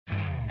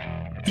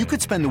You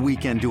could spend the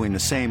weekend doing the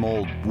same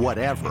old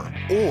whatever,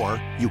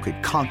 or you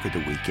could conquer the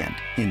weekend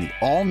in the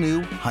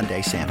all-new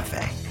Hyundai Santa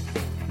Fe.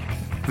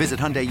 Visit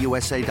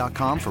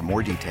HyundaiUSA.com for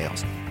more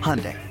details.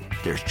 Hyundai,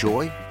 there's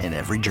joy in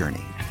every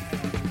journey.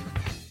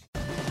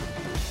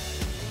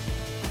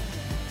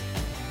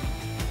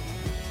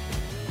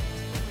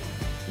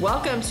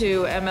 Welcome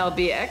to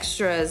MLB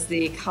Extras,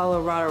 the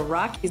Colorado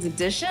Rockies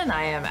edition.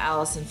 I am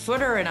Allison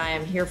Footer, and I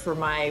am here for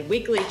my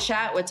weekly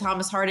chat with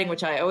Thomas Harding,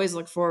 which I always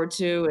look forward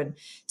to. And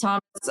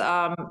Thomas,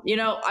 I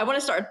want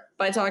to start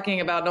by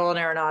talking about Nolan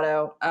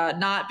Arenado,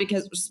 not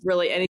because there's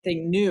really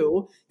anything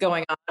new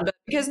going on, but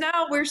because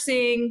now we're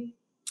seeing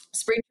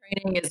spring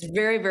training is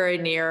very, very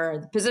near.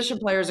 The position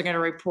players are going to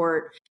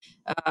report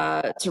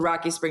to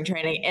Rocky spring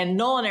training, and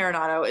Nolan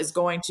Arenado is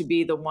going to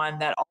be the one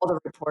that all the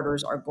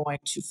reporters are going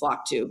to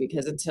flock to,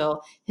 because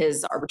until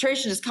his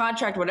arbitration, his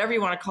contract, whatever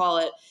you want to call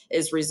it,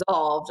 is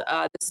resolved,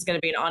 this is going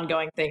to be an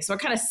ongoing thing. So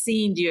what kind of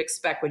scene do you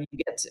expect when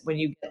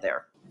you get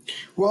there?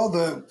 Well,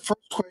 the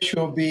first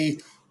question will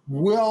be,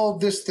 will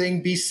this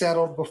thing be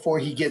settled before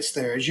he gets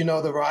there? As you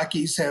know, the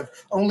Rockies have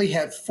only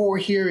had 4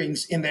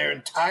 hearings in their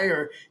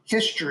entire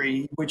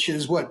history, which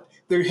is what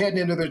they're heading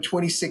into their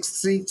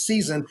 26th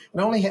season,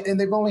 and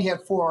they've only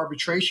had 4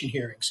 arbitration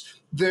hearings.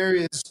 There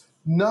is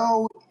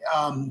no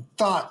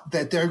thought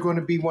that they're going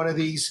to be one of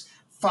these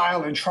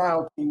file and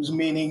trial teams,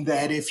 meaning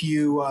that if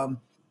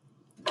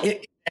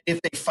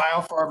they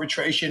file for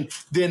arbitration,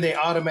 then they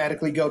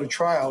automatically go to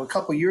trial. A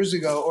couple of years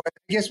ago, or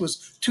I guess it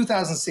was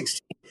 2016,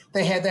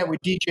 they had that with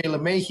DJ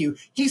LeMahieu.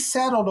 He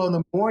settled on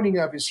the morning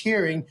of his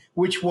hearing,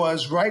 which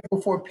was right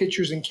before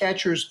pitchers and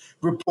catchers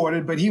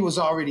reported, but he was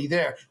already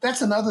there.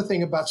 That's another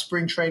thing about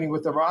spring training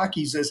with the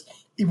Rockies is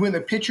when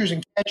the pitchers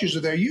and catchers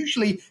are there,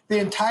 usually the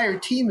entire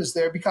team is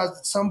there, because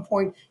at some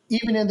point,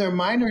 even in their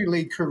minor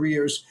league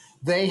careers,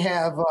 they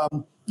have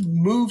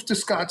moved to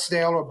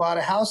Scottsdale or bought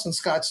a house in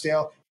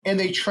Scottsdale, and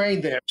they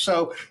train there.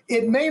 So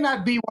it may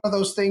not be one of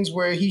those things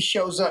where he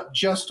shows up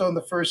just on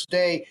the first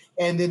day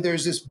and then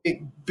there's this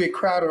big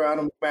crowd around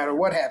him no matter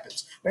what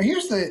happens. Now,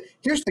 here's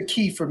the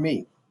key for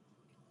me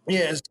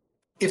is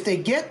if they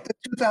get the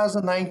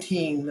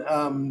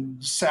 2019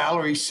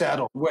 salary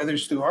settled, whether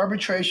it's through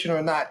arbitration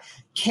or not,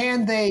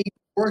 can they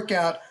work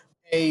out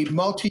a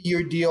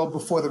multi-year deal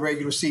before the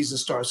regular season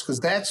starts? Because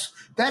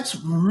that's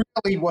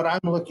really what I'm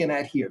looking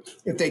at here.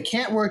 If they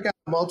can't work out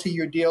a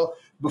multi-year deal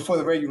before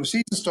the regular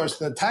season starts,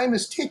 the time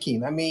is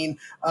ticking. I mean,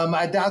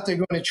 I doubt they're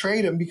going to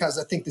trade him, because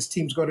I think this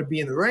team's going to be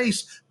in the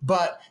race.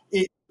 But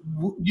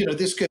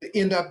this could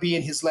end up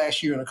being his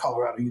last year in a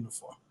Colorado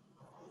uniform.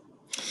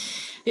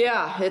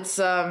 Yeah, it's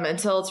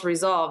until it's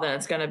resolved, and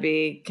it's going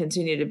to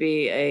continue to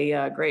be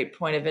a great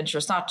point of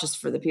interest, not just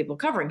for the people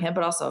covering him,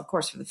 but also, of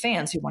course, for the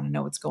fans who want to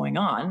know what's going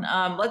on.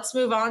 Let's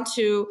move on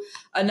to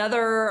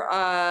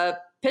another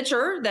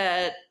pitcher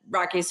that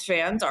Rockies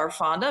fans are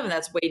fond of, and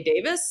that's Wade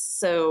Davis.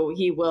 So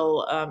he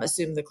will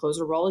assume the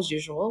closer role as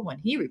usual when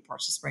he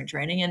reports to spring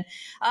training. And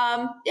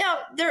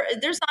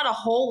there's not a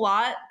whole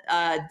lot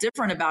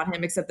different about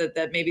him, except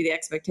that maybe the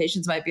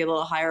expectations might be a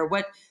little higher.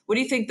 What do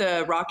you think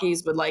the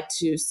Rockies would like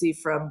to see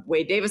from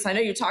Wade Davis? I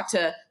know you talked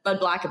to Bud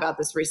Black about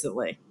this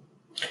recently.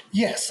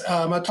 Yes,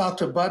 I talked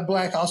to Bud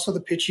Black, also the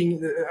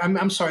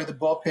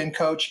bullpen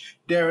coach,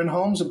 Darren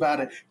Holmes,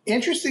 about it.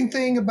 Interesting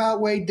thing about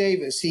Wade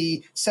Davis,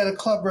 he set a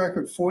club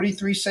record,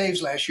 43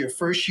 saves last year,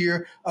 first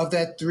year of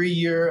that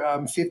 3-year,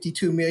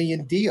 $52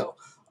 million deal.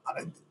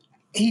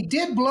 He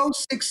did blow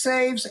 6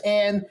 saves,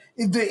 and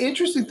the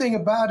interesting thing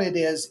about it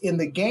is in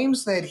the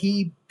games that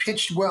he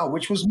pitched well,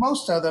 which was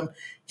most of them,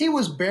 he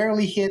was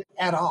barely hit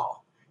at all.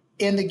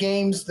 In the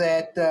games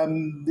that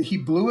he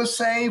blew a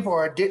save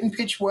or didn't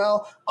pitch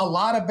well, a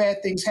lot of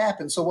bad things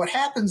happen. So what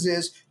happens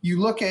is you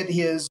look at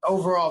his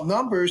overall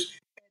numbers,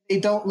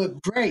 they don't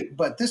look great,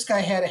 but this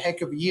guy had a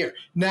heck of a year.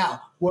 Now,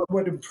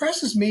 what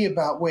impresses me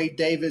about Wade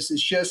Davis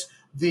is just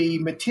the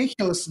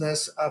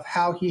meticulousness of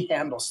how he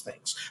handles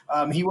things.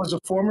 He was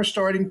a former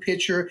starting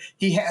pitcher.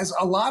 He has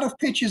a lot of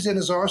pitches in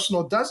his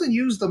arsenal, doesn't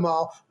use them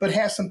all, but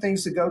has some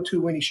things to go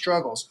to when he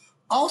struggles.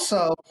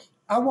 Also,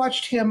 I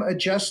watched him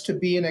adjust to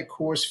being at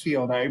Coors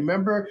Field. I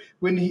remember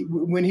when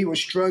he was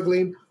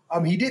struggling,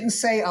 he didn't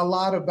say a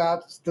lot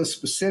about the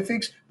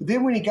specifics. But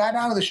then when he got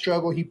out of the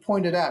struggle, he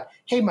pointed out,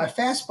 hey, my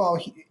fastball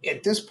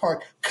at this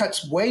park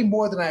cuts way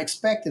more than I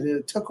expected, and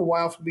it took a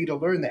while for me to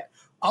learn that.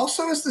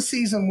 Also, as the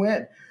season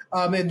went,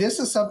 and this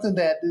is something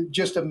that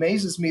just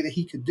amazes me that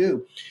he could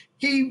do,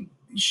 he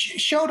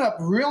showed up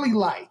really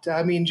light.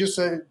 I mean,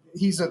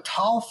 he's a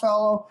tall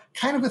fellow,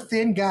 kind of a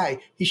thin guy.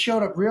 He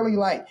showed up really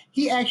light.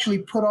 He actually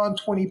put on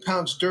 20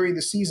 pounds during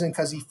the season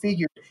because he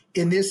figured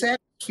in this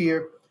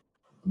atmosphere,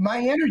 my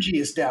energy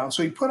is down.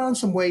 So he put on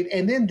some weight.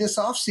 And then this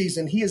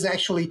offseason, he has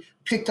actually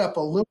picked up a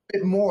little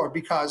bit more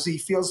because he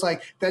feels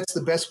like that's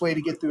the best way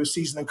to get through a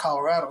season in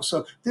Colorado.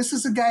 So this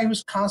is a guy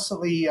who's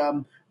constantly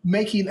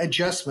making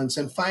adjustments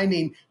and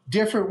finding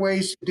different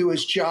ways to do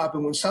his job.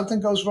 And when something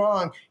goes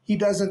wrong, he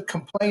doesn't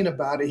complain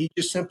about it. He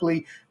just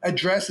simply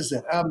addresses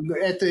it.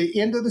 At the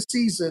end of the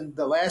season,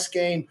 the last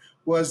game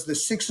was the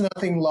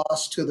 6-0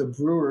 loss to the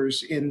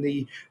Brewers in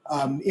the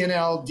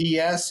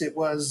NLDS.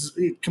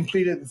 It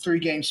completed the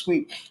 3-game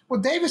sweep.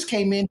 Well, Davis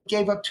came in,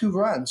 gave up 2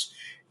 runs.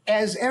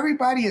 As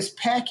everybody is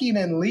packing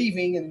and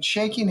leaving and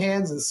shaking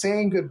hands and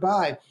saying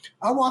goodbye,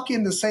 I walk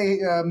in to say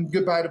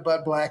goodbye to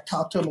Bud Black,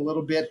 talk to him a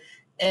little bit,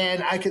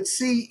 and I could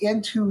see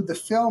into the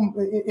film,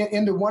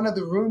 into one of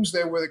the rooms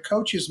there where the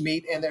coaches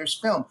meet, and there's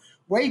film.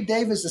 Wade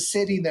Davis is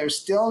sitting there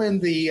still in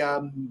the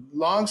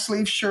long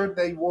sleeve shirt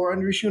that he wore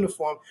under his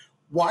uniform,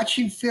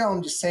 watching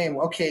film, just saying,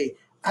 okay,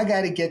 I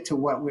got to get to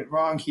what went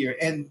wrong here.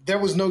 And there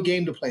was no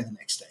game to play the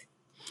next day.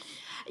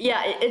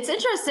 Yeah, it's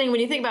interesting when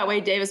you think about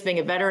Wade Davis being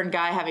a veteran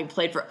guy, having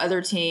played for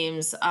other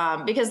teams,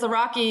 because the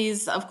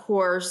Rockies, of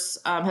course,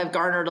 have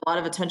garnered a lot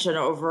of attention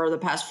over the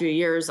past few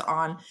years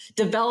on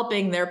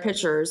developing their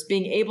pitchers,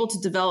 being able to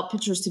develop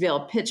pitchers to be able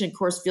to pitch in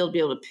Coors Field, be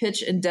able to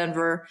pitch in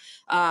Denver.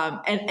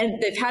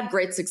 And they've had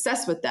great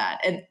success with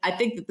that. And I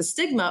think that the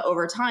stigma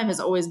over time has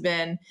always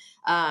been,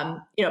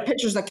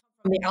 pitchers that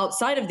from the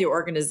outside of the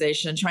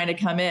organization trying to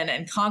come in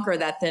and conquer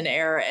that thin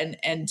air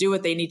and do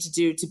what they need to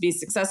do to be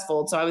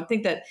successful. So I would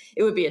think that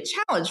it would be a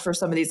challenge for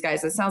some of these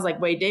guys. It sounds like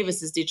Wade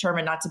Davis is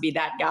determined not to be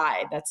that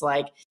guy that's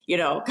like,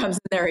 comes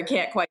in there and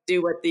can't quite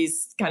do what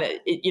these kind of,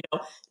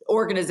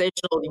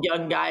 organizational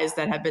young guys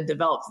that have been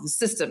developed through the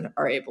system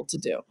are able to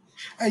do.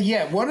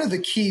 One of the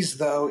keys,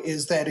 though,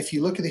 is that if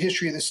you look at the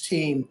history of this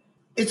team,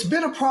 it's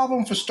been a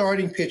problem for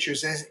starting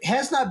pitchers. It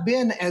has not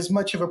been as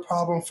much of a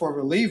problem for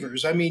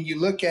relievers. I mean, you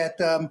look at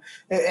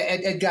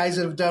guys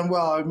that have done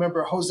well. I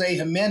remember Jose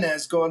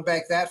Jimenez, going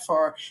back that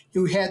far,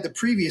 who had the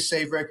previous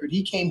save record.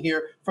 He came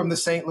here from the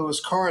St.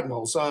 Louis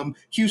Cardinals.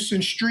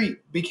 Houston Street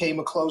became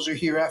a closer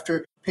here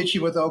after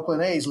pitching with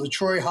Oakland A's.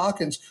 LaTroy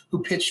Hawkins,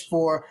 who pitched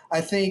for, I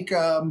think,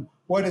 10%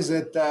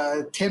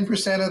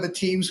 of the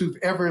teams who've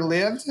ever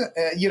lived.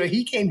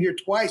 He came here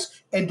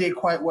twice and did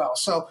quite well.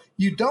 So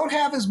you don't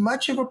have as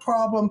much of a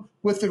problem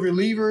with the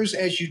relievers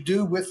as you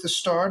do with the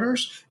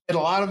starters. And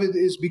a lot of it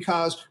is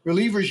because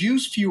relievers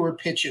use fewer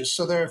pitches,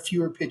 so there are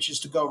fewer pitches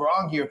to go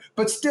wrong here.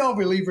 But still,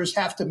 relievers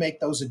have to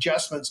make those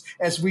adjustments,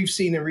 as we've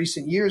seen in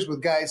recent years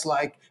with guys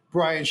like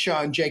Brian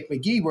Shaw and Jake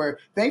McGee, where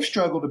they've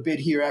struggled a bit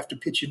here after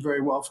pitching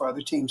very well for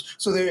other teams.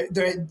 So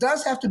there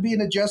does have to be an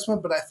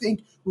adjustment, but I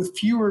think with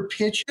fewer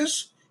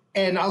pitches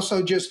and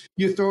also just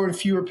you throw in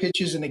fewer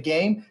pitches in a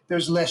game,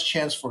 there's less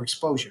chance for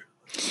exposure.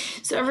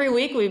 So every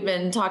week we've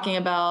been talking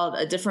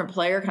about a different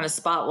player, kind of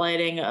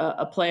spotlighting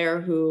a player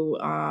who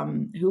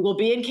will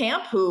be in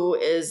camp, who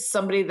is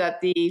somebody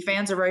that the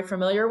fans are very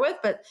familiar with,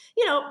 but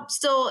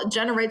still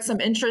generates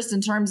some interest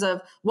in terms of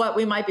what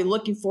we might be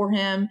looking for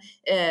him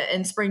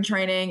in spring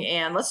training.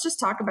 And let's just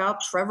talk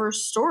about Trevor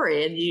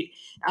Story.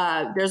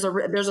 And there's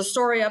a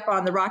story up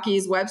on the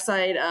Rockies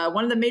website.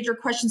 One of the major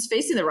questions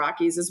facing the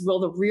Rockies is, will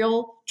the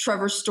real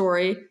Trevor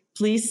Story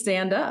please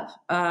stand up?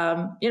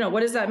 What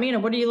does that mean?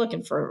 And what are you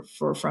looking for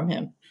from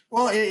him?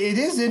 Well, it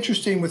is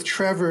interesting with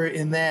Trevor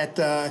in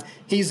that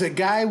he's a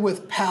guy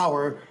with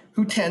power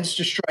who tends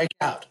to strike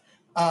out.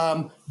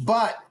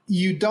 But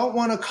you don't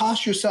want to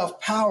cost yourself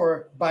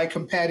power by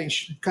combating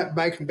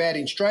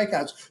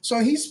strikeouts. So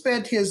he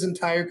spent his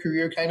entire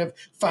career kind of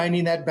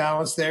finding that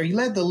balance there. He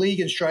led the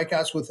league in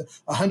strikeouts with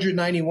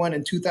 191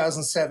 in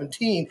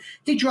 2017.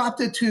 He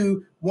dropped it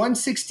to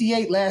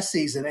 168 last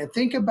season. And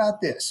think about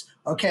this,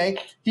 okay?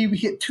 He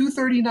hit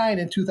 239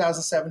 in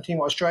 2017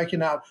 while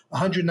striking out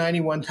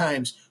 191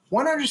 times.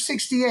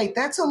 168,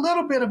 that's a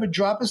little bit of a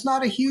drop. It's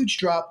not a huge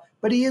drop,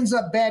 but he ends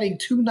up batting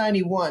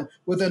 291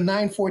 with a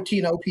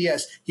 914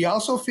 OPS. He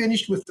also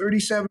finished with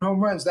 37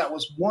 home runs. That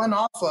was one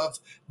off of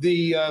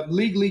the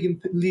league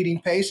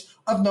leading pace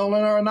of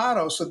Nolan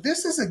Arenado. So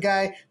this is a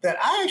guy that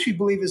I actually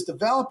believe is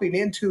developing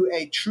into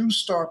a true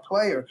star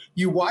player.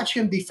 You watch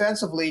him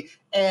defensively,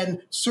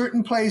 and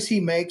certain plays he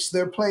makes,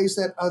 they're plays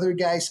that other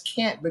guys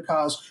can't,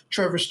 because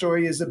Trevor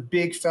Story is a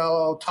big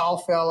fellow, tall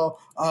fellow,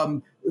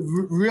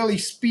 really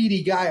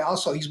speedy guy.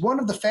 Also, he's one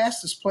of the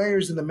fastest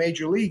players in the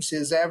major leagues.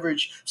 His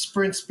average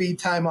sprint speed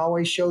time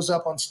always shows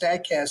up on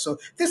StatCast. So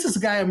this is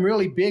a guy I'm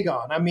really big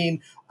on. I mean,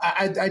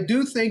 I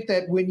do think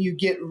that when you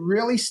get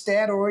really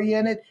stat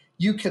oriented,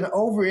 you can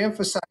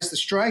overemphasize the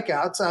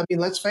strikeouts. I mean,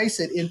 let's face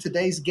it, in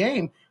today's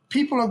game,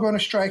 people are going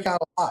to strike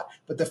out a lot.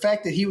 But the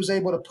fact that he was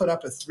able to put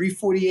up a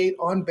 348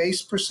 on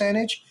base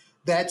percentage,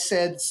 that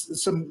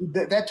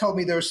told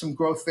me there's some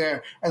growth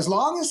there. As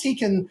long as he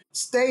can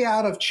stay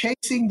out of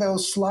chasing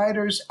those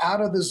sliders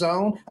out of the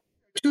zone,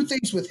 two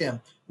things with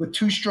him. With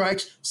two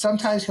strikes,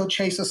 sometimes he'll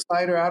chase a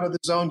slider out of the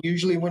zone,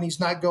 usually when he's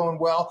not going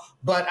well.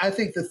 But I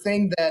think the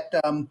thing that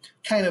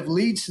kind of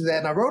leads to that,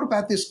 and I wrote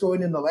about this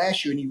going into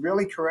last year, and he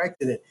really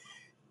corrected it.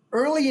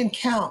 Early in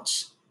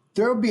counts,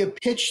 there will be a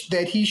pitch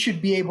that he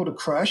should be able to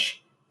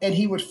crush, and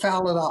he would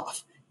foul it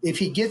off. If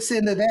he gets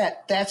into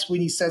that, that's when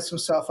he sets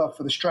himself up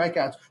for the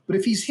strikeouts. But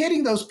if he's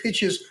hitting those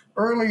pitches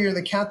earlier in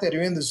the count that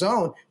are in the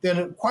zone,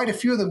 then quite a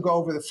few of them go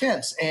over the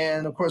fence.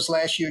 And, of course,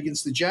 last year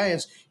against the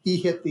Giants, he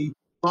hit the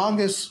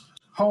longest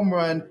home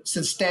run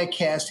since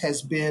StatCast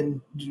has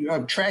been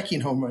tracking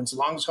home runs, the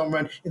longest home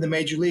run in the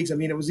major leagues. I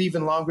mean, it was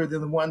even longer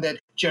than the one that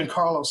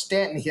Giancarlo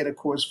Stanton hit at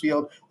Coors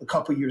Field a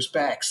couple years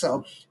back.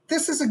 So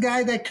this is a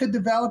guy that could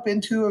develop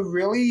into a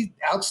really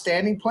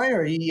outstanding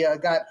player. He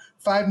got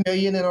 $5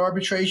 million in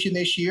arbitration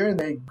this year, and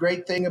the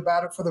great thing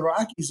about it for the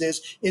Rockies is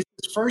it's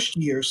his first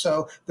year.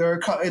 So there are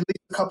at least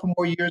a couple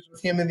more years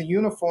with him in the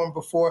uniform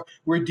before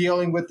we're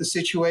dealing with the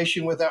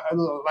situation with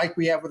like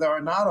we have with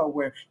Arenado,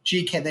 where,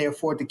 gee, can they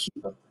afford to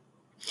keep him?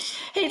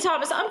 Hey,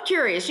 Thomas, I'm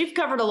curious. You've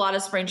covered a lot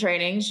of spring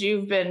trainings.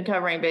 You've been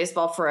covering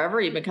baseball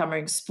forever. You've been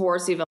covering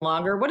sports even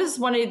longer. What is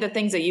one of the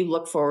things that you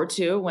look forward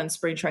to when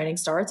spring training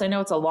starts? I know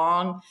it's a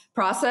long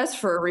process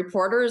for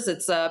reporters.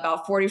 It's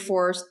about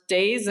 44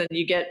 days, and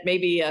you get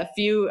maybe a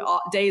few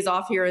days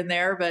off here and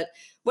there. But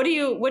what do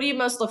you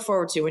most look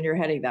forward to when you're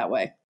heading that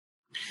way?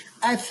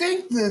 I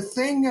think the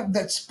thing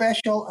that's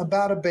special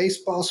about a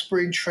baseball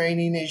spring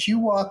training is you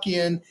walk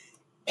in,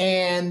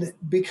 and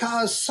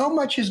because so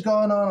much has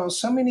gone on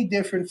so many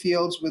different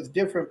fields with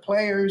different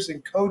players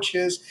and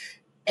coaches,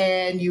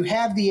 and you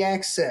have the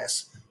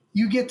access,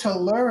 you get to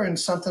learn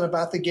something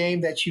about the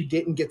game that you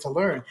didn't get to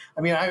learn.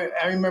 I mean, I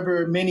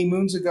remember many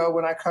moons ago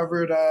when I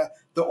covered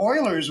the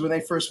Oilers when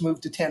they first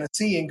moved to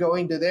Tennessee, and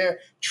going to their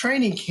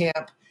training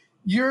camp,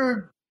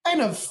 you're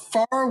kind of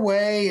far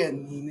away,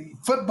 and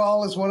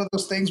football is one of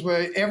those things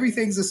where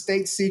everything's a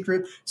state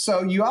secret.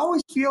 So you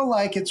always feel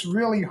like it's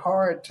really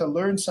hard to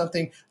learn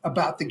something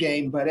about the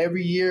game. But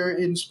every year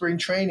in spring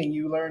training,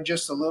 you learn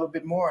just a little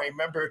bit more. I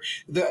remember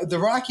the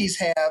Rockies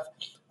have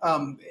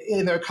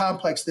in their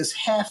complex this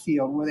half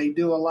field where they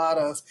do a lot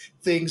of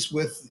things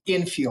with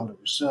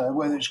infielders,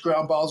 whether it's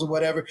ground balls or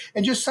whatever,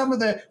 and just some of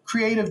the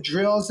creative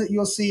drills that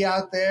you'll see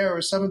out there, or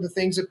some of the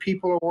things that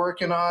people are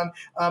working on.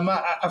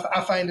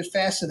 I find it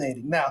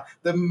fascinating. Now,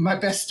 my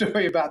best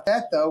story about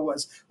that, though,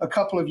 was a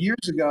couple of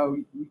years ago.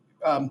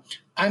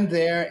 I'm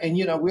there, and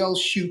we'll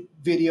shoot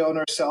video on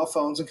our cell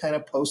phones and kind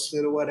of post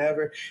it or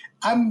whatever.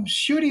 I'm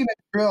shooting a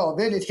drill,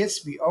 then it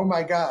hits me. Oh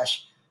my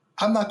gosh,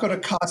 I'm not going to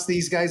cost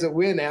these guys a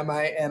win, am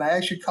I? And I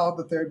actually called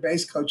the third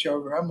base coach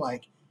over. I'm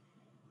like,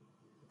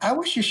 I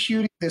was just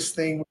shooting this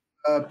thing with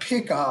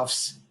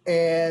pickoffs,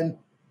 and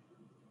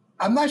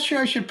I'm not sure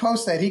I should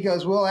post that. He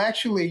goes, well,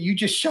 actually, you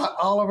just shot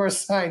all of our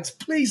signs.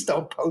 Please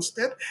don't post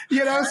it.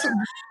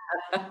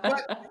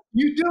 But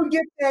you do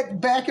get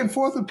that back and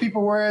forth with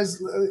people,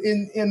 whereas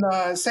in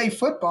say,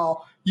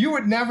 football, you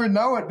would never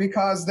know it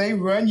because they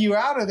run you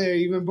out of there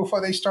even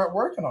before they start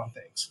working on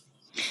things.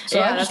 So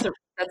yeah,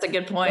 that's a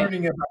good point.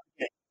 Learning about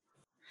it.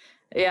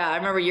 Yeah, I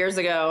remember years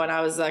ago when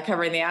I was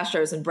covering the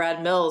Astros, and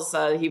Brad Mills,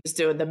 he was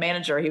doing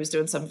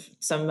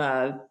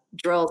some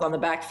drills on the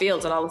back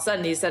fields, and all of a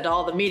sudden he said to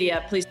all the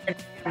media, please turn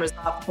the cameras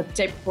off, put the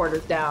tape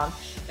recorders down,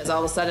 because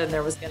all of a sudden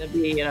there was going to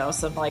be,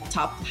 some like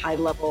top high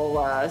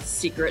level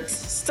secret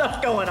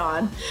stuff going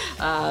on.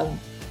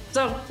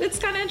 So it's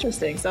kind of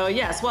interesting. So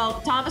yes, well,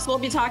 Thomas, we'll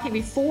be talking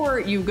before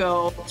you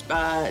go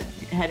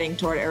heading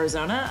toward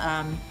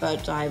Arizona,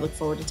 but I look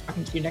forward to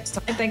talking to you next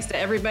time. Thanks to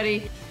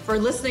everybody for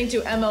listening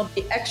to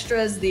MLB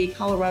Extras, the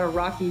Colorado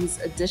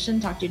Rockies edition.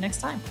 Talk to you next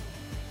time.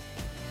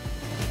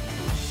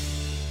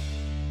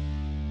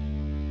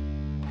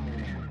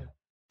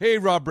 Hey,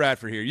 Rob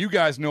Bradford here. You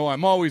guys know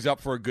I'm always up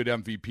for a good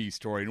MVP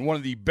story, and one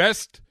of the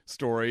best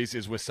stories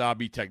is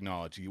Wasabi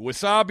Technology.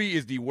 Wasabi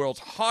is the world's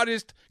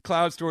hottest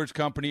cloud storage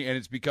company, and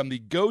it's become the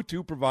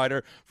go-to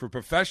provider for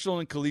professional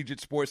and collegiate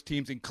sports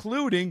teams,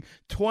 including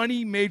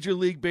 20 Major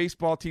League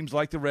Baseball teams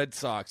like the Red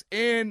Sox,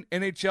 and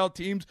NHL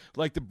teams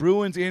like the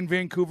Bruins and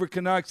Vancouver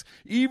Canucks.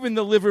 Even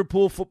the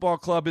Liverpool Football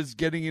Club is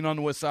getting in on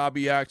the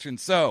Wasabi action.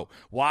 So,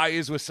 why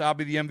is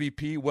Wasabi the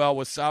MVP? Well,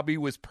 Wasabi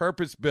was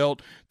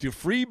purpose-built to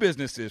free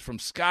businesses from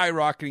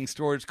skyrocketing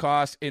storage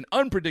costs and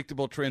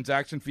unpredictable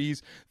transaction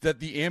fees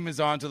that the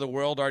Amazons of the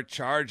world are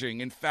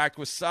charging. In fact,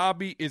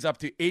 Wasabi is up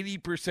to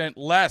 80%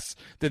 less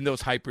than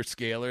those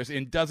hyperscalers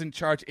and doesn't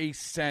charge a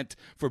cent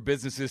for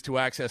businesses to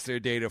access their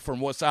data. From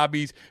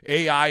Wasabi's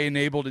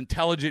AI-enabled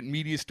intelligent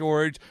media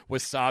storage,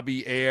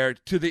 Wasabi Air,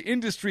 to the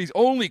industry's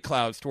only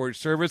cloud storage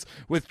service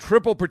with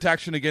triple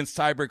protection against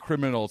cyber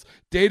criminals,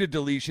 data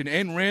deletion,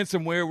 and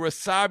ransomware,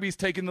 Wasabi's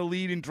taken the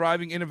lead in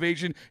driving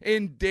innovation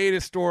in data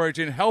storage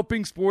and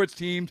helping sports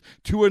teams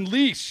to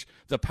unleash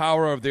the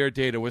power of their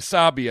data.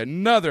 Wasabi,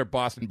 another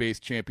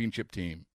Boston-based championship team.